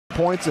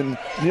points and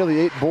nearly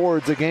 8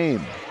 boards a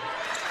game.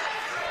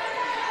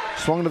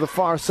 Swung to the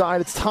far side.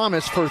 It's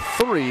Thomas for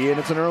 3, and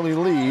it's an early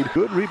lead.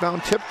 Good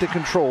rebound, tipped and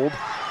controlled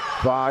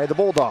by the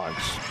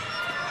Bulldogs.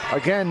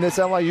 Again, this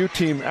LIU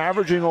team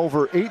averaging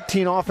over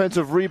 18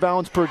 offensive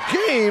rebounds per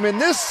game,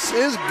 and this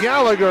is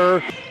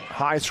Gallagher.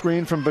 High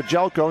screen from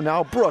Bajelko.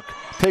 Now Brooke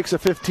takes a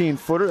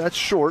 15-footer. That's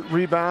short.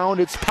 Rebound.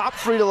 It's top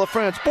free to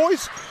LaFrance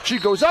Boyce. She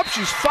goes up.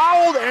 She's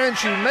fouled, and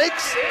she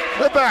makes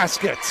the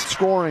basket.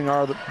 Scoring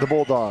are the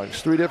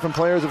Bulldogs. 3 different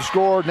players have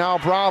scored. Now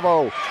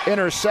Bravo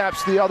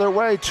intercepts the other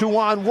way.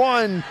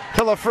 2-on-1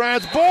 to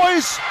LaFrance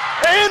Boyce,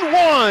 and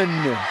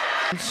 1.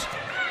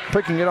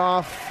 Picking it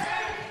off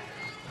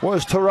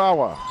was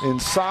Tarawa.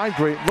 Inside,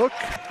 great look.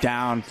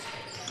 Down,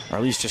 or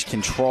at least just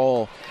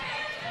control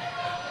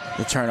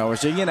the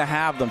turnovers. You're going to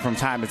have them from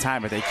time to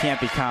time, but they can't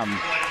become.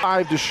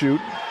 5 to shoot.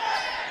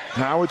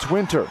 Now it's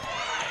Winter.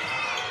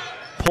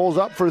 Pulls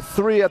up for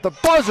 3 at the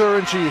buzzer,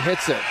 and she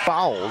hits it.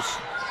 Fouls.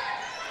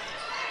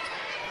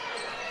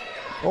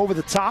 Over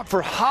the top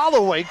for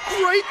Holloway.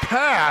 Great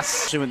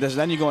pass.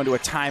 Then you go into a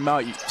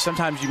timeout.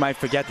 Sometimes you might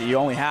forget that you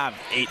only have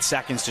 8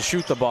 seconds to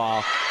shoot the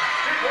ball.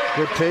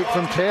 Good take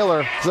from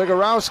Taylor.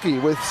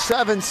 Zagorowski with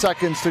 7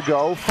 seconds to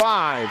go.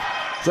 5.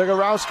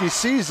 Zagorowski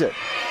sees it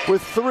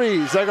with 3.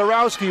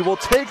 Zagorowski will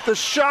take the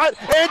shot,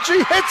 and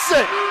she hits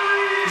it.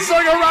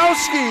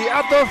 Zagorowski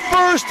at the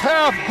first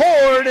half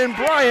horn, and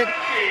Bryant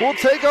will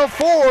take a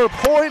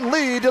 4-point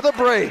lead to the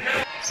break.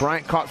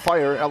 Bryant caught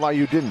fire.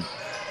 LIU didn't.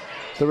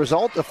 The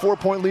result, a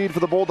 4-point lead for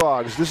the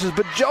Bulldogs. This is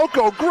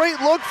Bajelko. Great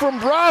look from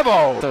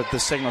Bravo. The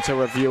signal to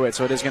review it,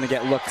 so it is going to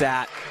get looked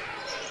at.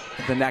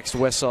 The next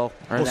whistle,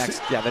 or the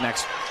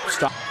next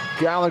stop.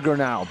 Gallagher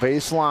now,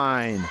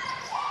 baseline.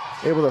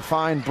 Able to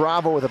find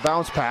Bravo with a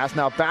bounce pass.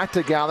 Now back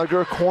to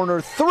Gallagher,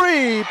 corner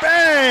 3,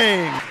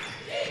 bang!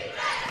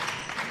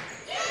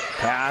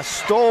 Pass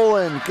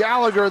stolen.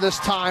 Gallagher this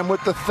time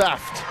with the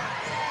theft.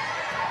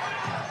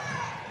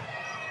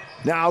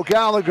 Now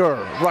Gallagher,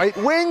 right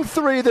wing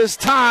 3 this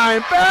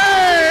time,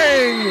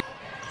 bang!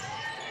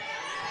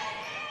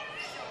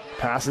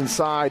 Pass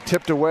inside,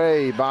 tipped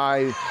away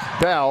by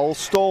Bell.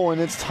 Stolen,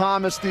 it's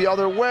Thomas the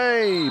other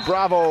way.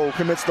 Bravo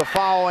commits the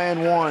foul,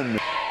 and 1.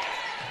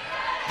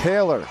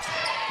 Taylor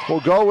will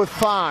go with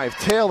 5.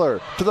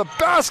 Taylor to the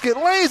basket,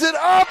 lays it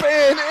up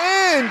and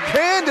in.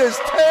 Candace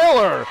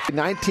Taylor.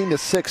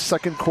 19-6,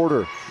 second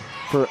quarter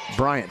for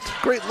Bryant.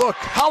 Great look.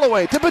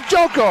 Holloway to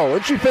Bajelko,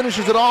 and she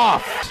finishes it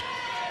off.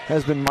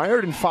 Has been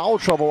mired in foul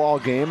trouble all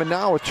game, and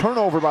now a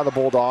turnover by the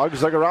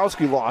Bulldogs.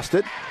 Zagorowski lost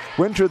it.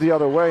 Winter the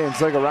other way, and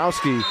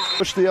Zagorowski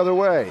pushed the other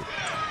way.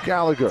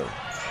 Gallagher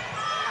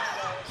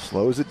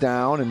slows it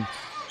down and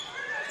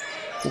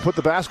will put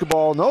the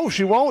basketball. No,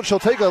 she won't. She'll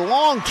take a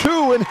long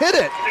 2 and hit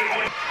it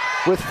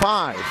with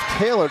 5.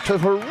 Taylor to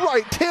her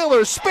right.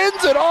 Taylor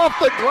spins it off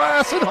the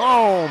glass and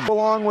home.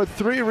 Along with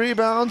 3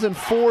 rebounds and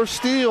 4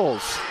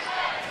 steals.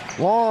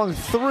 Long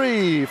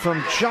 3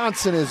 from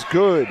Johnson is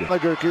good.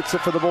 Gallagher gets it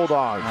for the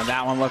Bulldogs. And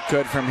that one looked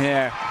good from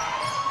here.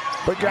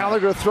 But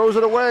Gallagher throws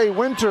it away.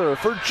 Winter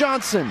for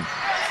Johnson.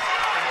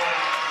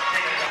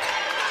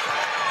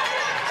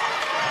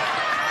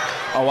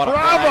 Oh, what a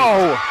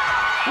Bravo! play.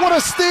 What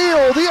a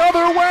steal! The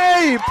other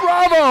way!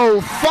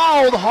 Bravo!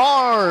 Fouled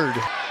hard.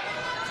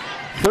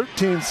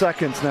 13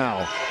 seconds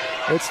now.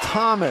 It's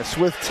Thomas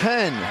with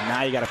 10. And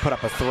now you got to put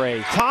up a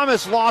 3.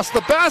 Thomas lost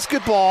the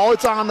basketball.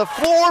 It's on the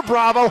floor.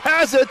 Bravo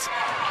has it.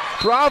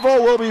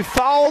 Bravo will be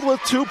fouled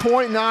with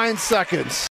 2.9 seconds.